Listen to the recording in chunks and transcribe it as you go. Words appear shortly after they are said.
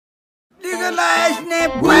Legalize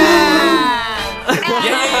Nepal!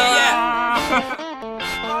 Yeah.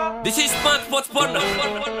 This is TOPENDRA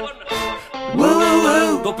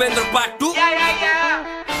 2.0. TOPENDRA part 2.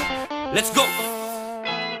 Let's go.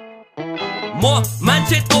 Mo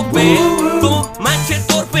manche tope, to manche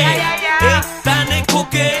torpe. Tane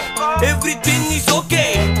koke, everything is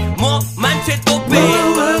okay. Mo manche tope,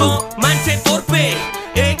 to manche torpe.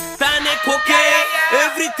 Tane koke,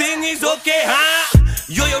 everything is okay.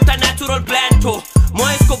 Yo एउटा natural plant हो, म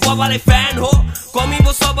यसको बाबालाई fan हो. कमी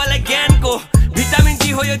भो सबैलाई ज्ञानको, भिटामिन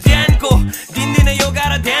डी हो यो ज्यानको. दिनदिनै योगा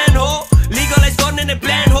र ध्यान हो, legalize गर्ने नै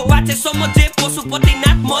plan हो. बाँचेसम्म जे पशुपति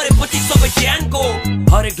नाथ मरेपछि सबै ज्यानको.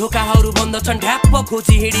 हरेक ढोकाहरू बन्द छन् ढ्याप्प,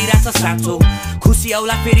 खोजी हिँडिरहेछ साँचो. खुसी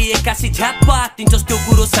आउला फेरि एक्कासी झ्याप्प, आत्तिन्छस् त्यो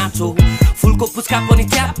कुरो साँचो. फुलको पुच्का पनि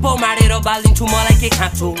च्याप्प, माडेर बालिदिन्छु मलाई के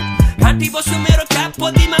खाँचो. घाँटी बस्यो मेरो ख्याप्प,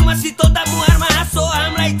 दिमागमा शीतलता मुहारमा हाँसो.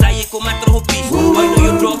 हामीलाई चाहिएको मात्र हो पिस, होइन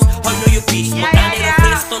यो ड्रग्स, होइन यो पिस. म तानेर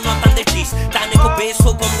फ्रेस त नतान्दै टिस, तानेको बेस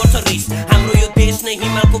हो कम गर्छ रिस. हाम्रो यो देश नै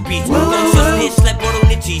हिमालको बिच, कन्सियस देशलाई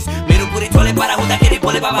बढाउने चिज. मेरो पुरै झोले पारा हुँदाखेरि,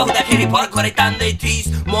 भोले बाबा हुँदाखेरि भर्खरै तान्दै थिइस्.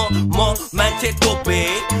 म मान्छे टोपे,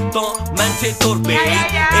 त मान्छे तोर्पे.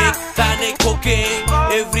 एक ताने खोके,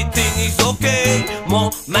 एभ्रिथिङ इज ओके. म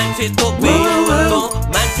मान्छे टोपे, त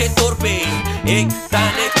मान्छे तोर्पे. एक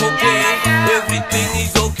ताने खोके, एभ्रिथिङ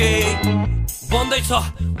इज ओके. बन्दैछ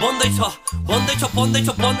बन्दैछ बन्दैछ बन्दैछ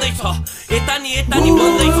बन्दैछ. यतानी यतानी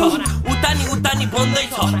बन्दैछ, उतानी उतानी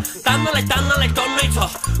बन्दैछ. तान्नलाई तान्नलाई टन्नै छ,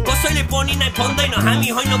 कसैले पनि नै भन्दैन. हामी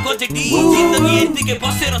होइन गजेटी, जिन्दगी यतिकै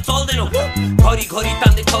बसेर चल्दैनौ. घरि घरि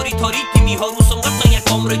तान्दै थरी थरी, तिमीहरूसँग त यहाँ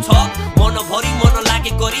कम रहेछ. मनभरि मन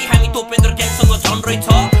लागे गरी हामी तोपेन्द्र ग्याङसँग झन् रहेछ.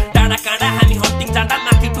 डाँडा काँडा हामी हन्टिङ जाँदा,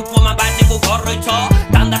 माथि टुप्पोमा बाजेको घर रहेछ.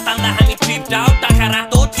 तान्दा तान्दा हामी ट्रिप्ड आउट, टाका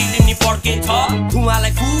रातो चिलिम्नी पड्केछ.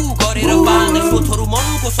 धुवालाई फु गरेर बाल्दै, सोचहरू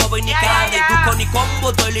मनको सबै निकाल्दै. दुःख नि कम्बो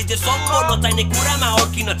तैँले जे सम्भो, नचाहिने कुरामा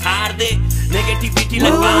अड्किन छाड्दे.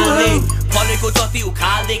 नेगेटिभिटीलाई पाल्दै, फलेको जति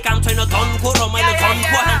उखाल्दै. काम छैन धनको, रमाइलो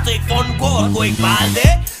झनको, हान्छ एक फनको, अर्को एक बाल्दे.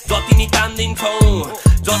 जति नि तान्दिन्छौँ,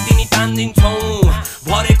 जति नि तान्दिन्छौँ,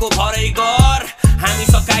 भरेको भरै घर हामी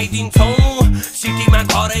सकाइदिन्छौँ. सिटीमा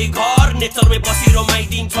घरै घर, नेचरमै बसी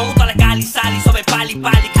रमाइदिन्छौँ. तँलाई गाली साली सबै पाली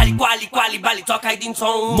पाली, खाली क्वाली क्वाली बाली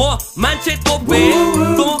चकाइदिन्छौँ. म मान्छे तोपे,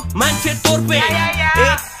 तँ मान्छे तोर्पे.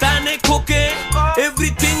 एक ताने खोके,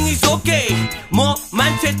 एभ्रिथिङ इज ओके. म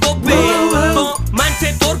मान्छे तोपे, तँ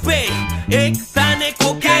मान्छे तोर्पे. एक ताने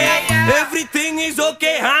खोके, एभ्रिथिङ इज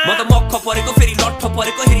ओके. म त मक्ख परेको, फेरि लट्ठ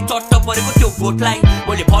परेको, हेरी चट्ट परेको त्यो गोठलाई.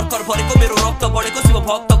 मैले भर्खर भरेको, मेरो रक्त बढेको, शिव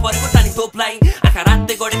भक्त परेको तानी तोपलाई. आँखा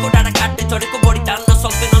रात्दै गढेको, डाँडा काट्दै चढेको, बढी तान्न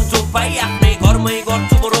सक्दैनन् जोक भाइ. आफ्नै घरमै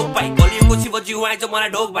गर्छु म रोक भाइ. बलिएको शिवजी आइज मलाई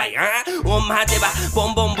ढोक भाइ. ओम महादेवा बम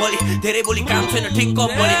बम बोली, धेरै बोली काम छैन ठिक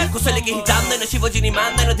कम बोली. कसैले केही जान्दैन, शिवजी नि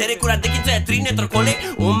मान्दैन, धेरै कुरा देखिन्छ या त्रिनेत्र खोले.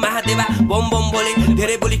 ओम महादेवा बम बम बोली,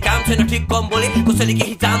 धेरै बोली काम छैन ठिक कम बोले. कसैले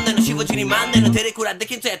केही जान्दैन, शिवजी नि मान्दैन, धेरै कुरा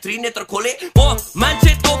देखिन्छ या त्रिनेत्र खोले. म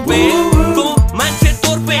मान्छे तोपे, तँ मान्छे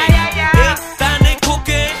तोर्पे. एक ताने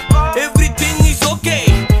खोके, एभ्रिथिङ इज ओके.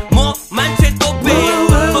 म मान्छे तोपे,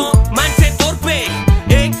 तँ मान्छे तोर्पे.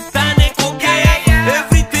 एक ताने खोके,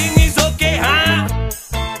 एभ्रिथिङ इज ओके.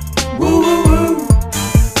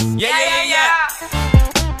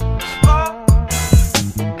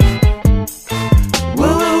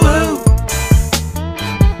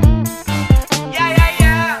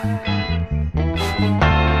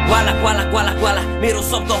 वाला मेरो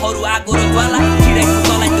शब्दहरू आगो र ज्वाला. चिराइको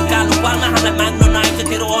तलाई त्यो कालो पालमा, हामीलाई माग्न नआइन्छ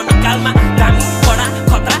तेरो अनिकालमा. दामी कडा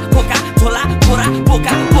खतरा खोका झोला छोरा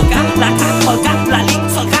पोका पोका. लाखा हल्का लाली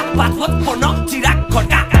सल्का, पासपोर्ट पढ्न चिराग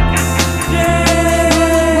खड्का.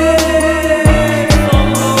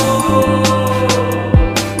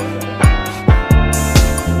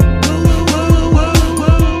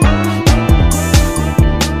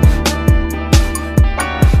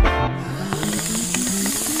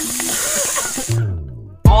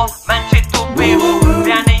 मान्छे तोपे हो,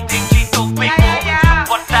 बिहानै देखि तोपेको.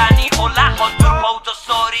 पट्टानी होला हजुर भाउ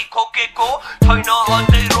जसरी खोकेको, छैन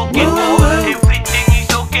अझै रोकेको. Everything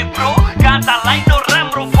is okay bro. गाँजालाई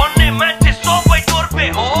नराम्रो भन्ने मान्छे सबै तोर्पे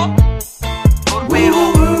हो. तोर्पे हो,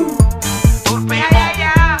 तोर्पे हो,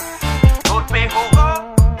 तोर्पे हो,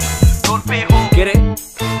 तोर्पे हो, के रे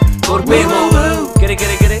तोर्पे हो.